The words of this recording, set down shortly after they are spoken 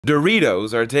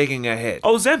Doritos are taking a hit.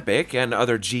 Ozempic and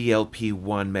other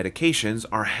GLP-1 medications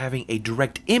are having a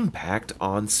direct impact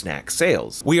on snack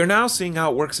sales. We are now seeing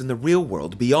how it works in the real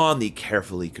world beyond the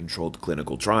carefully controlled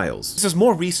clinical trials. This is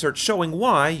more research showing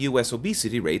why US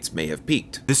obesity rates may have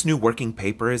peaked. This new working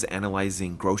paper is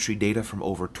analyzing grocery data from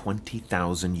over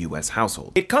 20,000 US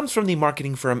households. It comes from the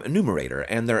marketing firm Numerator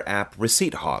and their app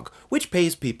Receipt Hog, which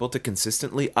pays people to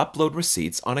consistently upload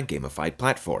receipts on a gamified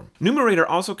platform. Numerator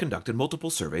also conducted multiple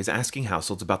surveys asking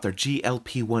households about their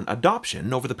GLP-1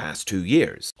 adoption over the past 2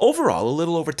 years. Overall, a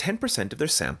little over 10% of their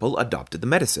sample adopted the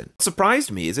medicine. What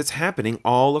surprised me is it's happening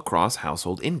all across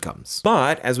household incomes.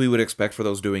 But, as we would expect for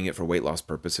those doing it for weight loss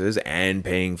purposes and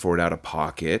paying for it out of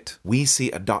pocket, we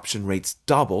see adoption rates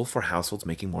double for households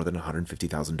making more than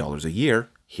 $150,000 a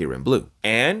year here in blue.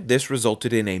 And this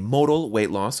resulted in a modal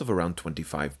weight loss of around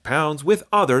 25 pounds, with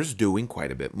others doing quite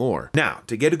a bit more. Now,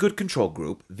 to get a good control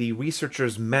group, the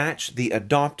researchers match the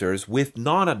adopters with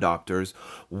non-adopters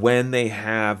when they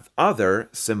have other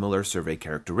similar survey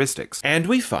characteristics. And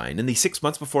we find in the 6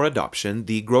 months before adoption,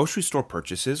 the grocery store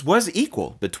purchases was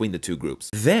equal between the two groups.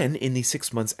 Then, in the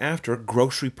 6 months after,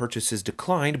 grocery purchases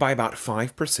declined by about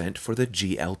 5% for the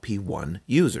GLP-1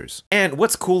 users. And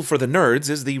what's cool for the nerds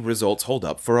is the results hold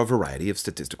up for a variety of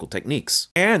statistical techniques.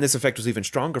 And this effect was even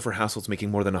stronger for households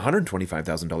making more than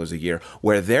 $125,000 a year,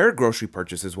 where their grocery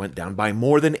purchases went down by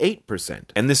more than 8%.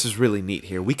 And this is really neat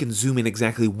here. We can zoom in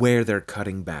exactly where they're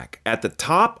cutting back. At the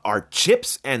top are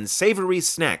chips and savory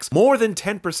snacks, more than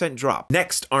 10% drop.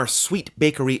 Next are sweet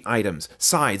bakery items,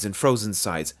 sides and frozen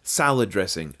sides, salad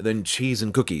dressing, then cheese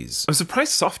and cookies. I'm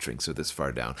surprised soft drinks are this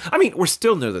far down. I mean, we're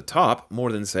still near the top,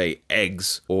 more than, say,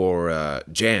 eggs or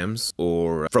jams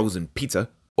or frozen pizza.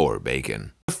 Or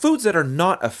bacon. The foods that are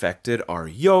not affected are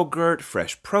yogurt,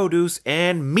 fresh produce,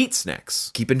 and meat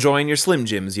snacks. Keep enjoying your Slim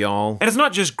Jims, y'all. And it's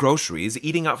not just groceries.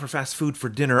 Eating out for fast food for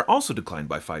dinner also declined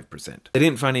by 5%. They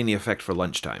didn't find any effect for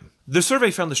lunchtime. The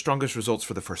survey found the strongest results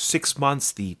for the first 6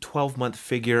 months. The 12-month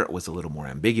figure was a little more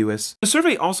ambiguous. The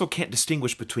survey also can't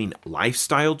distinguish between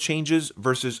lifestyle changes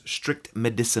versus strict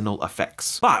medicinal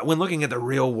effects. But when looking at the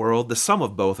real world, the sum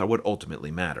of both are what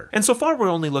ultimately matter. And so far, we're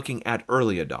only looking at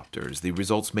early adopters. The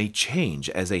results may change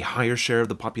as a higher share of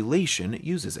the population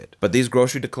uses it. But these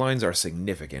grocery declines are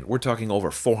significant. We're talking over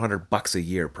 $400 a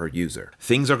year per user.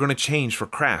 Things are going to change for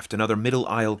Kraft and other middle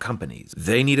aisle companies.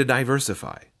 They need to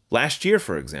diversify. Last year,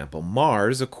 for example,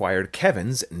 Mars acquired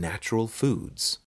Kevin's Natural Foods.